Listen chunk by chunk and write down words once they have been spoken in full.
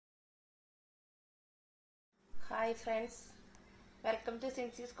Hi friends, welcome to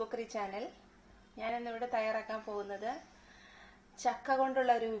Sincy's cookery channel. ഞാനിന്നിവിടെ തയ്യാറാക്കാൻ പോകുന്നത് ചക്ക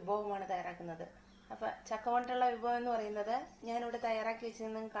കൊണ്ടുള്ള ഒരു വിഭവമാണ് തയ്യാറാക്കുന്നത്. അപ്പോൾ ചക്ക കൊണ്ടുള്ള വിഭവം എന്ന് പറയുന്നത് ഞാനിവിടെ തയ്യാറാക്കി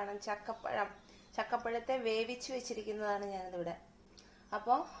വെച്ചിരുന്നത് കാണാം. ചക്കപ്പഴത്തെ വേവിച്ച് വെച്ചിരിക്കുന്നതാണ് ഞാനിതിവിടെ.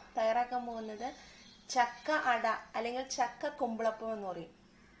 അപ്പോൾ തയ്യാറാക്കാൻ പോകുന്നത് ചക്ക അട അല്ലെങ്കിൽ ചക്ക കുമ്പിളപ്പം എന്ന് പറയും.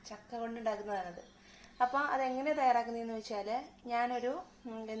 ചക്ക കൊണ്ടുണ്ടാക്കുന്നതാണത്. അപ്പോൾ അതെങ്ങനെ തയ്യാറാക്കുന്നതെന്ന് വെച്ചാൽ ഞാനൊരു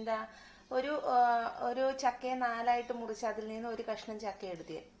ഒരു ചക്കയെ 4ആയിട്ട് മുറിച്ച് അതിൽ നിന്ന് ഒരു കഷ്ണം ചക്ക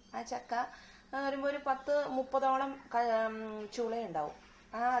എടുത്ത് ആ ചക്ക വരുമ്പോൾ ഒരു 10-30ഓളം ചുളയുണ്ടാവും.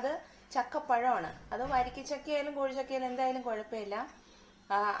 അത് ചക്കപ്പഴമാണ്. അത് വരിക്കച്ചക്കയായാലും കോഴിച്ചക്കയായാലും എന്തായാലും കുഴപ്പമില്ല.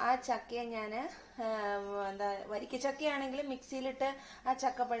 ആ ചക്കയെ ഞാൻ വരിക്കച്ചക്കയാണെങ്കിൽ മിക്സിയിലിട്ട് ആ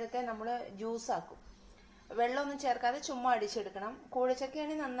ചക്കപ്പഴത്തെ നമ്മൾ ജ്യൂസാക്കും. വെള്ളമൊന്നും ചേർക്കാതെ ചുമ്മാ അടിച്ചെടുക്കണം.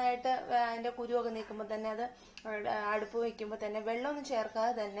 കോഴിച്ചക്കയാണെങ്കിൽ നന്നായിട്ട് അതിൻ്റെ കുരുവൊക്കെ നീക്കുമ്പോൾ തന്നെ അത് അടുപ്പ് വയ്ക്കുമ്പോൾ തന്നെ വെള്ളമൊന്നും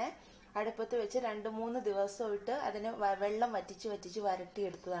ചേർക്കാതെ തന്നെ അടുപ്പത്ത് വെച്ച് 2-3 ദിവസം ഇട്ട് അതിന് വെള്ളം വറ്റിച്ച്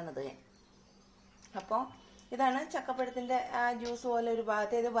വരട്ടിയെടുത്തതാണത് ഞാൻ. അപ്പോൾ ഇതാണ് ചക്കപ്പഴത്തിൻ്റെ ആ ജ്യൂസ് പോലെ ഒരു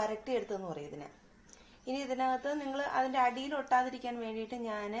ഭാഗത്ത് ഇത് വരട്ടിയെടുത്തതെന്ന് പറയും ഇതിന്. ഇനി ഇതിനകത്ത് നിങ്ങൾ അതിൻ്റെ അടിയിൽ ഒട്ടാതിരിക്കാൻ വേണ്ടിയിട്ട്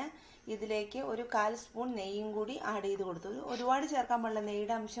ഞാൻ ഇതിലേക്ക് ഒരു 1/4 സ്പൂൺ നെയ്യും കൂടി ആഡ് ചെയ്ത് കൊടുത്തു. ഒരുപാട് ചേർക്കാൻ പാടില്ല,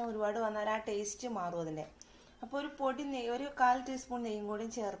 നെയ്യുടെ അംശം ഒരുപാട് വന്നാൽ ആ ടേസ്റ്റ് മാറും അതിൻ്റെ. അപ്പോൾ ഒരു 1/4 ടീസ്പൂൺ നെയ്യും കൂടി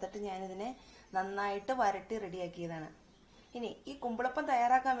ചേർത്തിട്ട് ഞാനിതിനെ നന്നായിട്ട് വരട്ടി റെഡിയാക്കിയതാണ്. ഇനി ഈ കുമ്പിളപ്പം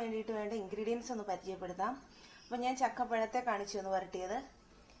തയ്യാറാക്കാൻ വേണ്ടിയിട്ട് വേണ്ട ഇൻഗ്രീഡിയൻസ് ഒന്ന് പരിചയപ്പെടുത്താം. അപ്പോൾ ഞാൻ ചക്കപ്പഴത്തെ കാണിച്ചു ഒന്ന് വരട്ടിയത്.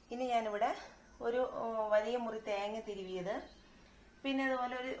 ഇനി ഞാനിവിടെ ഒരു വലിയ മുറി തേങ്ങ തിരുവിയത്, പിന്നെ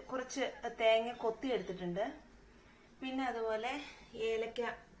അതുപോലെ കുറച്ച് തേങ്ങ കൊത്തി എടുത്തിട്ടുണ്ട്, പിന്നെ അതുപോലെ ഏലക്ക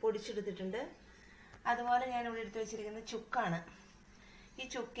പൊടിച്ചെടുത്തിട്ടുണ്ട്. അതുപോലെ ഞാനിവിടെ എടുത്ത് വെച്ചിരിക്കുന്നത് ചുക്കാണ്. ഈ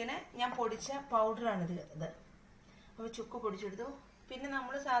ചുക്കിന് ഞാൻ പൊടിച്ച പൗഡറാണിത്. അപ്പോൾ ചുക്ക് പൊടിച്ചെടുത്തു. പിന്നെ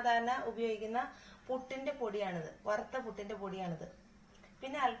നമ്മൾ സാധാരണ ഉപയോഗിക്കുന്ന പുട്ടിൻ്റെ പൊടിയാണിത്, വറുത്ത പുട്ടിൻ്റെ പൊടിയാണിത്.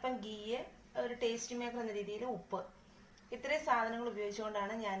 പിന്നെ അല്പം ഗീയ്, ഒരു ടേസ്റ്റ് മേക്കർ എന്ന രീതിയിൽ ഉപ്പ്. ഇത്രയും സാധനങ്ങൾ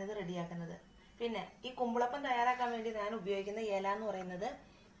ഉപയോഗിച്ചുകൊണ്ടാണ് ഞാനിത് റെഡിയാക്കുന്നത്. പിന്നെ ഈ കുമ്പിളപ്പം തയ്യാറാക്കാൻ വേണ്ടി ഞാൻ ഉപയോഗിക്കുന്ന ഇല എന്ന് പറയുന്നത്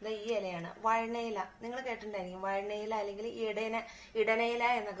ഈ ഇലയാണ്, വഴണയില. നിങ്ങൾ കേട്ടിട്ടുണ്ടായിരിക്കും, വഴണയില അല്ലെങ്കിൽ ഇടനയില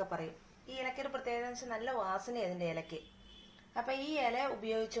എന്നൊക്കെ പറയും. ഈ ഇലക്കൊരു പ്രത്യേകത എന്ന് വെച്ചാൽ നല്ല വാസനയാണ് ഇതിൻ്റെ ഇലയ്ക്ക്. അപ്പം ഈ ഇല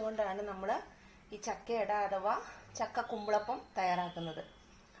ഉപയോഗിച്ചുകൊണ്ടാണ് നമ്മൾ ഈ ചക്കയട അഥവാ ചക്ക കുമ്പിളപ്പം തയ്യാറാക്കുന്നത്.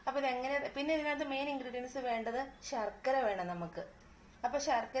 അപ്പോൾ ഇതെങ്ങനെ, പിന്നെ ഇതിനകത്ത് മെയിൻ ഇൻഗ്രീഡിയൻസ് വേണ്ടത് ശർക്കര വേണം നമുക്ക്. അപ്പോൾ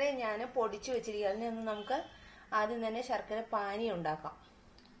ശർക്കരയെ ഞാൻ പൊടിച്ചു വെച്ചിരിക്കുക. അതിൽ നിന്ന് നമുക്ക് ആദ്യം തന്നെ ശർക്കര പാനി ഉണ്ടാക്കാം.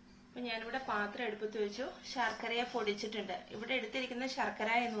 അപ്പം ഞാനിവിടെ പാത്രം അടുപ്പത്ത് വെച്ചു, ശർക്കരയെ പൊടിച്ചിട്ടുണ്ട്. ഇവിടെ എടുത്തിരിക്കുന്ന ശർക്കര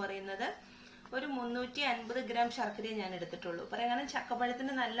എന്ന് പറയുന്നത് ഒരു 350 ഗ്രാം ശർക്കരയെ ഞാൻ എടുത്തിട്ടുള്ളൂ. കാരണം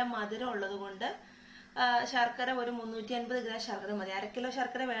ചക്കപ്പഴത്തിന് നല്ല മധുരം ഉള്ളത് കൊണ്ട് ശർക്കര ഒരു 350 ഗ്രാം ശർക്കര മതി. 1 കിലോ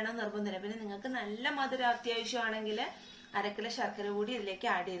ശർക്കര വേണം നിർബന്ധമില്ല. പിന്നെ നിങ്ങൾക്ക് നല്ല മധുരം അത്യാവശ്യമാണെങ്കിൽ 1 കിലോ ശർക്കര കൂടി ഇതിലേക്ക്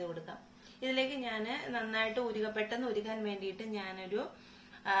ആഡ് ചെയ്ത് കൊടുക്കാം. ഇതിലേക്ക് ഞാൻ നന്നായിട്ട് പെട്ടെന്ന് ഉരുകാൻ വേണ്ടിയിട്ട് ഞാനൊരു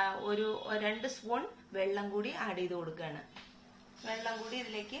 2 സ്പൂൺ വെള്ളം കൂടി ആഡ് ചെയ്ത് കൊടുക്കുകയാണ്. വെള്ളം കൂടി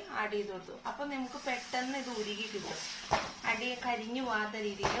ഇതിലേക്ക് ആഡ് ചെയ്ത് കൊടുത്തു. അപ്പം നമുക്ക് പെട്ടെന്ന് ഇത് ഉരുകി കിട്ടും. അടി കരിഞ്ഞു പോകാത്ത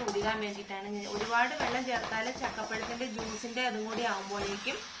രീതിയിൽ ഉരുകാൻ വേണ്ടിയിട്ടാണ്. ഒരുപാട് വെള്ളം ചേർത്താൽ ചക്കപ്പഴത്തിൻ്റെ ജ്യൂസിൻ്റെ അതും കൂടി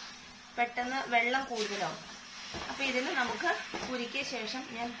ആകുമ്പോഴേക്കും പെട്ടെന്ന് വെള്ളം കൂടുതലാവും. അപ്പോൾ ഇതിന് നമുക്ക് ഉരുക്കിയ ശേഷം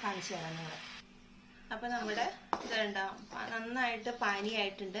ഞാൻ കാണിച്ചു തരാം നിങ്ങൾ. അപ്പോൾ നമ്മുടെ ഇതുണ്ടാവും, നന്നായിട്ട്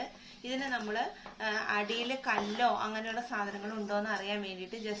പാനിയായിട്ടുണ്ട്. ഇതിന് നമ്മൾ അടിയിൽ കല്ലോ അങ്ങനെയുള്ള സാധനങ്ങൾ ഉണ്ടോ എന്ന് അറിയാൻ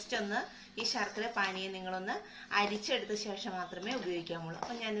വേണ്ടിയിട്ട് ജസ്റ്റ് ഒന്ന് ഈ ശർക്കര പാനിയെ നിങ്ങളൊന്ന് അരിച്ചെടുത്ത ശേഷം മാത്രമേ ഉപയോഗിക്കാമുള്ളൂ.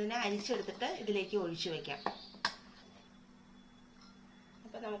 അപ്പം ഞാനിതിനെ അരിച്ചെടുത്തിട്ട് ഇതിലേക്ക് ഒഴിച്ചു വയ്ക്കാം.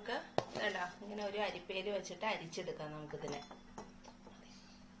 അപ്പം നമുക്ക് ഇങ്ങനെ ഒരു അരിപ്പയിൽ വെച്ചിട്ട് അരിച്ചെടുക്കാം നമുക്കിതിനെ.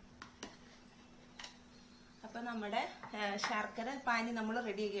 അപ്പം നമ്മുടെ ശർക്കര പാനി നമ്മൾ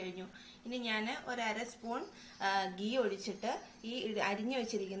റെഡിയാക്കി കഴിഞ്ഞു. ഇനി ഞാൻ ഒരു 1/2 സ്പൂൺ ഗീ ഒഴിച്ചിട്ട് ഈ അരിഞ്ഞു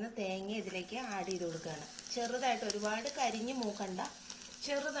വെച്ചിരിക്കുന്ന തേങ്ങ ഇതിലേക്ക് ആഡ് ചെയ്ത് കൊടുക്കുകയാണ്. ചെറുതായിട്ട്, ഒരുപാട് കരിഞ്ഞു മൂക്കണ്ട,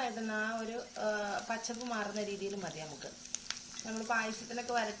 ചെറുതായിട്ടൊന്ന് ആ ഒരു പച്ചപ്പ് മാറുന്ന രീതിയിൽ മതി നമുക്ക്. നമ്മൾ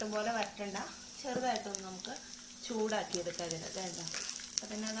പായസത്തിലൊക്കെ വരട്ടും പോലെ വരട്ടണ്ട, ചെറുതായിട്ടൊന്ന് നമുക്ക് ചൂടാക്കിയെടുക്കാം ഇതിന്. വേണ്ട അപ്പം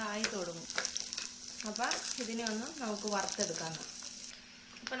തന്നെ അതായി തുടങ്ങും. അപ്പം ഇതിനെ ഒന്ന് നമുക്ക് വറുത്തെടുക്കാം.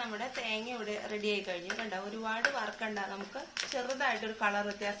 ഇപ്പം നമ്മുടെ തേങ്ങ ഇവിടെ റെഡി ആയി കഴിഞ്ഞു. കണ്ട, ഒരുപാട് വറുക്കണ്ട, നമുക്ക് ചെറുതായിട്ടൊരു കളർ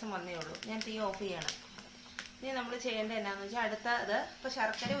വ്യത്യാസം വന്നേ ഉള്ളൂ. ഞാൻ തീ ഓഫ് ചെയ്യണം. ഇനി നമ്മൾ ചെയ്യേണ്ടത് എന്നാന്ന് വെച്ചാൽ അടുത്തത് ഇപ്പോൾ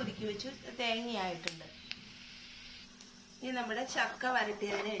ശർക്കര ഉരുക്കി വെച്ചു, തേങ്ങയായിട്ടുണ്ട്. ഇനി നമ്മുടെ ചക്ക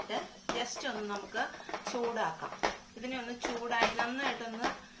വരട്ടിയതിനെ ഇട്ട് ജസ്റ്റ് ഒന്ന് നമുക്ക് ചൂടാക്കാം. ഇതിനെ ഒന്ന് ചൂടായി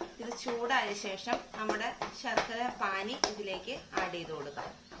നന്നായിട്ടൊന്ന് ഇത് ചൂടായ ശേഷം നമ്മുടെ ശർക്കര പാനി ഇതിലേക്ക് ആഡ് ചെയ്ത് കൊടുക്കാം.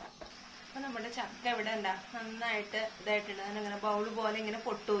 അപ്പം നമ്മുടെ ചക്ക ഇവിടെ നന്നായിട്ട് ഇതായിട്ടുണ്ട്. അങ്ങനെ ബൗൾ പോലെ ഇങ്ങനെ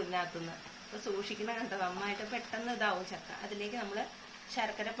പൊട്ടും ഇതിനകത്തുനിന്ന്. അപ്പോൾ സൂക്ഷിക്കണം, കണ്ടോ, നന്നായിട്ട് പെട്ടെന്ന് ഇതാവും ചക്ക. അതിലേക്ക് നമ്മൾ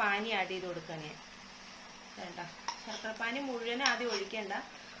ശർക്കര പാനി ആഡ് ചെയ്ത് കൊടുക്കുകയാണ് ഞാൻ. വേണ്ട, ശർക്കര പാനി മുഴുവനും ആദ്യം ഒഴിക്കേണ്ട,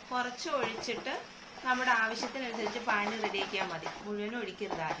 കുറച്ച് ഒഴിച്ചിട്ട് നമ്മുടെ ആവശ്യത്തിനനുസരിച്ച് പാനി റെഡിയാക്കിയാൽ മതി. മുഴുവനും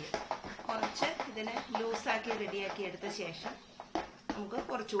ഒഴിക്കരുത് ആദ്യം. കുറച്ച് ഇതിനെ ലൂസാക്കി റെഡിയാക്കി എടുത്ത ശേഷം നമുക്ക്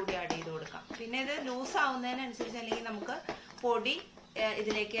കുറച്ചുകൂടി ആഡ് ചെയ്ത് കൊടുക്കാം. പിന്നെ ഇത് ലൂസ് ആവുന്നതിനനുസരിച്ച് അല്ലെങ്കിൽ നമുക്ക് പൊടി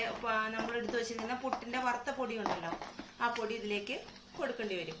ഇതിലേക്ക് നമ്മൾ എടുത്തു വെച്ചിരിക്കുന്ന പുട്ടിന്റെ വറുത്ത പൊടി ഉണ്ടല്ലോ, ആ പൊടി ഇതിലേക്ക്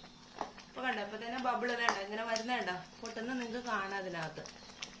കൊടുക്കേണ്ടി വരും. അപ്പോൾ കണ്ടോ, അപ്പോൾ തന്നെ ബബിൾ വേണ്ട ഇങ്ങനെ വരുന്നുണ്ടോ, പൊട്ടുന്ന നിങ്ങൾക്ക് കാണാം അതിനകത്ത്.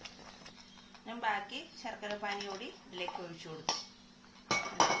 ഞാൻ ബാക്കി ശർക്കര പാനി കൂടി ഇതിലേക്ക് ഒഴിച്ചു കൊടുത്തു.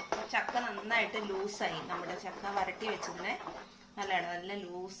 ചക്ക നന്നായിട്ട് ലൂസായി, നമ്മുടെ ചക്ക വരട്ടി വെച്ചതിനെ നല്ല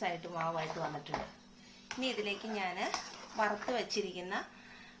ലൂസായിട്ട് മാവായിട്ട് വന്നിട്ടുണ്ട്. ഇനി ഇതിലേക്ക് ഞാൻ വറുത്ത് വെച്ചിരിക്കുന്ന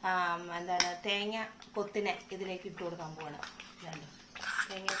തേങ്ങ കൊത്തിനെ ഇതിലേക്ക് ഇട്ട് കൊടുക്കാൻ പോവാണ്.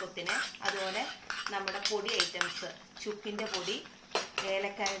 തേങ്ങ കൊത്തിനെ, അതുപോലെ നമ്മുടെ പൊടി ഐറ്റംസ്, ചുക്കിൻ്റെ പൊടി,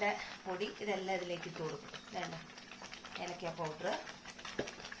 ഏലക്കായുടെ പൊടി, ഇതെല്ലാം ഇതിലേക്ക് ഇട്ട് കൊടുക്കും. ഏലക്ക പൗഡർ,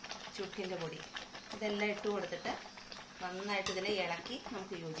 ചുക്കിൻ്റെ പൊടി, ഇതെല്ലാം ഇട്ട് കൊടുത്തിട്ട് നന്നായിട്ട് ഇതിനെ ഇളക്കി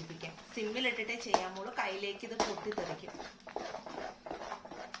നമുക്ക് യോജിപ്പിക്കാം. സിമ്മിലിട്ടിട്ടേ ചെയ്യാമുള്ളൂ, കയ്യിലേക്ക് ഇത് പൊട്ടിത്തെറിക്കും.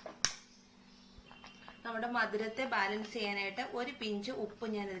 നമ്മുടെ മധുരത്തെ ബാലൻസ് ചെയ്യാനായിട്ട് ഒരു പിഞ്ച് ഉപ്പ്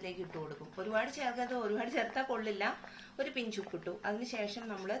ഞാൻ ഇതിലേക്ക് ഇട്ട് കൊടുക്കും. ഒരുപാട് ചേർത്താൽ കൊള്ളില്ല. ഒരു പിഞ്ച് ഉപ്പിട്ടു. അതിനുശേഷം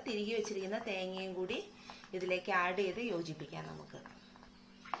നമ്മൾ തിരികെ വെച്ചിരിക്കുന്ന തേങ്ങയും കൂടി ഇതിലേക്ക് ആഡ് ചെയ്ത് യോജിപ്പിക്കാം നമുക്ക്.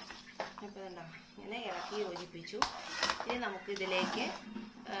 അപ്പോൾ ഇതുണ്ടോ, ഇങ്ങനെ ഇളക്കി യോജിപ്പിച്ചു. ഇനി നമുക്ക് ഇതിലേക്ക്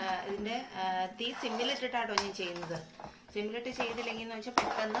ഇതിൻ്റെ തീ സിമ്മിലിട്ടിട്ടാട്ടോ ഞാൻ ചെയ്യുന്നത്. സിമ്മിലിട്ട് ചെയ്തില്ലെങ്കിൽ എന്ന് വെച്ചാൽ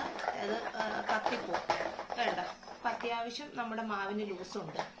പെട്ടെന്ന് അത് കത്തിപ്പോവും. വേണ്ട, അപ്പം അത്യാവശ്യം നമ്മുടെ മാവിന്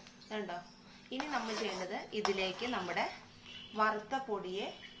ലൂസുണ്ട്. വേണ്ടോ. ഇനി നമ്മൾ ചെയ്യേണ്ടത് ഇതിലേക്ക് നമ്മുടെ വറുത്ത പൊടിയെ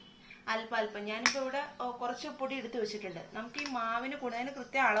അല്പം, ഞാനിപ്പോൾ ഇവിടെ കുറച്ച് പൊടി എടുത്ത് വെച്ചിട്ടുണ്ട്. നമുക്ക് ഈ മാവിന് കൂടുതൽ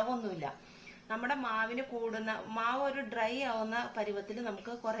കൃത്യ അളവൊന്നുമില്ല. നമ്മുടെ മാവിന് കൂടുന്ന മാവ് ഒരു ഡ്രൈ ആവുന്ന പരുവത്തിൽ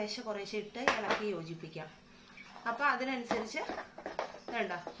നമുക്ക് കുറേശ്ശെ ഇട്ട് ഇളക്കി യോജിപ്പിക്കാം. അപ്പം അതിനനുസരിച്ച്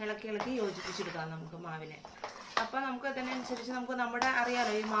വേണ്ട ഇളക്കി യോജിപ്പിച്ചെടുക്കാം നമുക്ക് മാവിനെ. അപ്പം നമുക്ക് അതിനനുസരിച്ച് നമുക്ക് നമ്മുടെ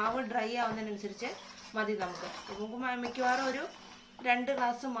അറിയാലോ, ഈ മാവ് ഡ്രൈ ആവുന്നതിനനുസരിച്ച് മതി. നമുക്ക് മിക്കവാറും ഒരു 2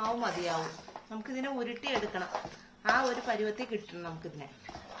 ഗ്ലാസ് മാവ് മതിയാവും. നമുക്കിതിനെ ഉരുട്ടിയെടുക്കണം. ആ ഒരു പരുവത്തിൽ കിട്ടണം നമുക്കിതിനെ.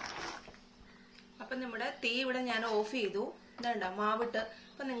 അപ്പം നമ്മുടെ തീ ഇവിടെ ഞാൻ ഓഫ് ചെയ്തു. ഇതേണ്ട മാവിട്ട്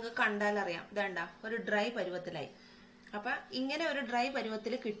ഇപ്പം നിങ്ങൾക്ക് കണ്ടാലറിയാം. ഇതേണ്ട ഒരു ഡ്രൈ പരുവത്തിലായി. അപ്പം ഇങ്ങനെ ഒരു ഡ്രൈ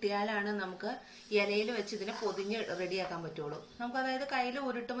പരുവത്തിൽ കിട്ടിയാലാണ് നമുക്ക് ഇലയിൽ വെച്ച് ഇതിനെ പൊതിഞ്ഞ് റെഡിയാക്കാൻ പറ്റുള്ളൂ. നമുക്ക് അതായത് കയ്യിൽ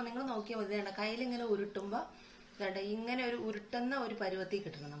ഉരുട്ടുമ്പോൾ നിങ്ങൾ നോക്കിയാൽ മതി. വേണ്ട കയ്യിൽ ഇങ്ങനെ ഉരുട്ടുമ്പോൾ വേണ്ട ഇങ്ങനെ ഒരു ഉരുട്ടുന്ന ഒരു പരുവത്തിൽ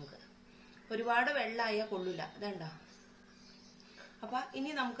കിട്ടണം നമുക്ക്. ഒരുപാട് വെള്ളമായാൽ കൊള്ളില്ല. ഇതേണ്ട. അപ്പം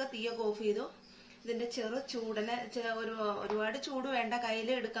ഇനി നമുക്ക് തീയൊക്കെ ഓഫ് ചെയ്തു. ഇതിൻ്റെ ചൂടനെ ഒരുപാട് ചൂട് വേണ്ട, കയ്യിൽ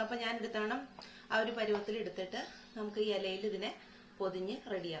എടുക്കാം. അപ്പം ഞാൻ എടുത്തോണം ആ ഒരു പരുവത്തിൽ എടുത്തിട്ട് നമുക്ക് ഈ ഇലയിൽ ഇതിനെ പൊതിഞ്ഞ്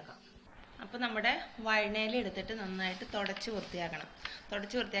റെഡിയാക്കാം. അപ്പം നമ്മുടെ വഴനയില എടുത്തിട്ട് നന്നായിട്ട് തുടച്ച് വൃത്തിയാക്കണം.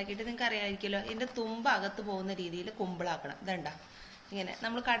 തുടച്ച് വൃത്തിയാക്കിയിട്ട് നിങ്ങൾക്ക് അറിയാമായിരിക്കുമല്ലോ, ഇതിൻ്റെ തുമ്പ് അകത്ത് പോകുന്ന രീതിയിൽ കുമ്പിളാക്കണം. ഇതണ്ട ഇങ്ങനെ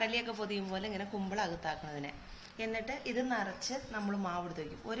നമ്മൾ കടലയൊക്കെ പൊതിയും പോലെ ഇങ്ങനെ കുമ്പിളകത്താക്കണം ഇതിനെ. എന്നിട്ട് ഇത് നിറച്ച് നമ്മൾ മാവ് എടുത്ത്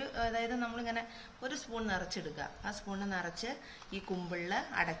വയ്ക്കും. അതായത് നമ്മളിങ്ങനെ ഒരു സ്പൂൺ നിറച്ചെടുക്കുക. ആ സ്പൂണ് നിറച്ച് ഈ കുമ്പിളിൽ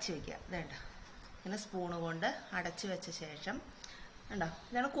അടച്ച് വയ്ക്കുക. ഇതേണ്ട ഇങ്ങനെ സ്പൂണ് കൊണ്ട് അടച്ച് വെച്ച ശേഷം ഉണ്ടോ,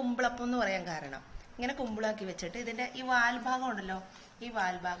 ഇതാണ് കുമ്പിളപ്പം എന്ന് പറയാൻ കാരണം. ഇങ്ങനെ കുമ്പിളാക്കി വെച്ചിട്ട് ഇതിൻ്റെ ഈ വാൽഭാഗം ഉണ്ടല്ലോ, ഈ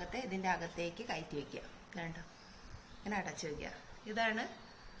വാൽഭാഗത്തെ ഇതിൻ്റെ അകത്തേക്ക് കയറ്റി വയ്ക്കുക. കണ്ടോ, ഇങ്ങനെ അടച്ച് വയ്ക്കുക. ഇതാണ്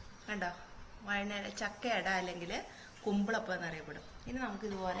കണ്ടോ ചക്കയട അല്ലെങ്കിൽ കുമ്പിളപ്പം എന്നറിയപ്പെടും. ഇനി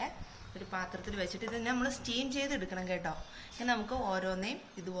നമുക്കിതുപോലെ ഒരു പാത്രത്തിൽ വെച്ചിട്ട് ഇത് നമ്മൾ സ്റ്റീം ചെയ്തെടുക്കണം കേട്ടോ. ഇനി നമുക്ക് ഓരോന്നേയും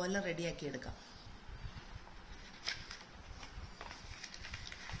ഇതുപോലെ റെഡിയാക്കി എടുക്കാം.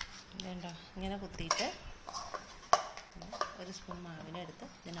 ഇതുണ്ടോ, ഇങ്ങനെ കുത്തിയിട്ട് ഒരു സ്പൂൺ മാവിനെടുത്ത്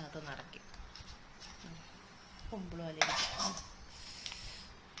ഇതിനകത്ത് നിറയ്ക്കും. കുമ്പിള് പോലെ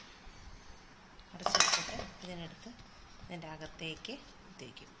അടച്ചെടുത്തിട്ട് ഇതിനെടുത്ത് ഇതിൻ്റെ അകത്തേക്ക്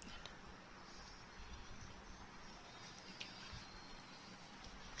തേക്കും.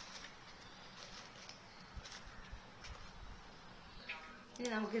 ഇനി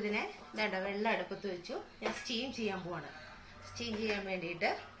നമുക്കിതിനെ വേണ്ട വെള്ളം അടുപ്പത്ത് വെച്ചു. ഞാൻ സ്റ്റീം ചെയ്യാൻ പോവാണ്. സ്റ്റീം ചെയ്യാൻ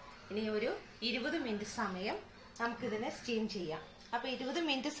വേണ്ടിയിട്ട് ഇനി ഒരു 20 മിനിറ്റ് സമയം നമുക്കിതിനെ സ്റ്റീം ചെയ്യാം. അപ്പോൾ 20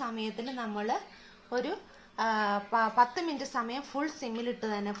 മിനിറ്റ് സമയത്തിന് നമ്മൾ ഒരു 10 മിനിറ്റ് സമയം ഫുൾ സിമ്മിലിട്ട്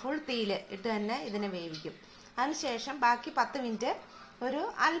തന്നെ, ഫുൾ തീയിൽ ഇട്ട് തന്നെ ഇതിനെ വേവിക്കും. അതിനുശേഷം ബാക്കി 10 മിനിറ്റ് ഒരു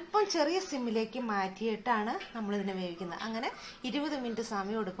അല്പം ചെറിയ സിമ്മിലേക്ക് മാറ്റിയിട്ടാണ് നമ്മളിതിനെ വേവിക്കുന്നത്. അങ്ങനെ 20 മിനിറ്റ്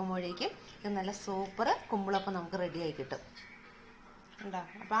സമയം എടുക്കുമ്പോഴേക്കും ഇത് നല്ല സൂപ്പർ കുമ്പിളപ്പം നമുക്ക് റെഡിയായി കിട്ടും. ഉണ്ടോ?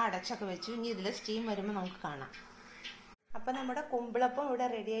 അപ്പോൾ അടച്ചൊക്കെ വെച്ചു. ഇനി ഇതിൽ സ്റ്റീം വരുമ്പോൾ നമുക്ക് കാണാം. അപ്പം നമ്മുടെ കുമ്പിളപ്പം ഇവിടെ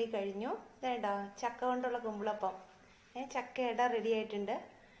റെഡിയായി കഴിഞ്ഞു. ഇതേണ്ടോ ചക്ക കൊണ്ടുള്ള കുമ്പിളപ്പം. ചക്കയുടെ റെഡി ആയിട്ടുണ്ട്.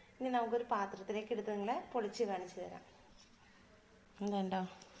 ഇനി നമുക്കൊരു പാത്രത്തിലേക്ക് എടുത്ത് നിങ്ങളെ പൊളിച്ച് കാണിച്ചു തരാം. ഇതുണ്ടോ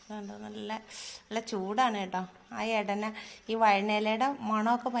നല്ല ചൂടാണ് കേട്ടോ. ആ ഇടന ഈ വഴനയിലയുടെ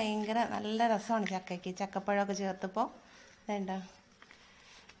മണമൊക്കെ ഭയങ്കര നല്ല രസമാണ് ചക്കയ്ക്ക്. ചക്കപ്പഴമൊക്കെ ചേർത്തപ്പോൾ ഇതുണ്ടോ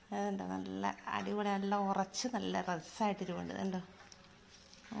നല്ല അടിപൊളി, നല്ല ഉറച്ച് നല്ല രസമായിട്ടിരിപ്പുണ്ട്. ഇതുണ്ടോ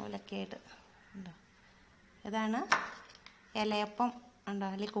നൂലൊക്കെ ആയിട്ട് ഉണ്ടോ. ഇതാണ് ഇലയപ്പം ഉണ്ടോ,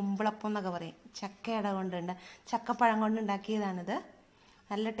 അല്ലെങ്കിൽ കുമ്പിളപ്പം എന്നൊക്കെ പറയും. ചക്കയുടെ കൊണ്ടുണ്ട്, ചക്കപ്പഴം കൊണ്ട് ഉണ്ടാക്കിയതാണിത്.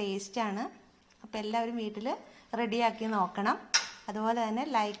 നല്ല ടേസ്റ്റാണ്. അപ്പോൾ എല്ലാവരും വീട്ടിൽ റെഡിയാക്കി നോക്കണം. അതുപോലെ തന്നെ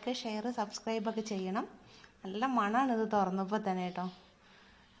ലൈക്ക്, ഷെയർ, സബ്സ്ക്രൈബൊക്കെ ചെയ്യണം. നല്ല മണമാണ് ഇത് തുറന്നപ്പോൾ തന്നെ കേട്ടോ.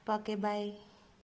 അപ്പോൾ ഓക്കെ, ബൈ.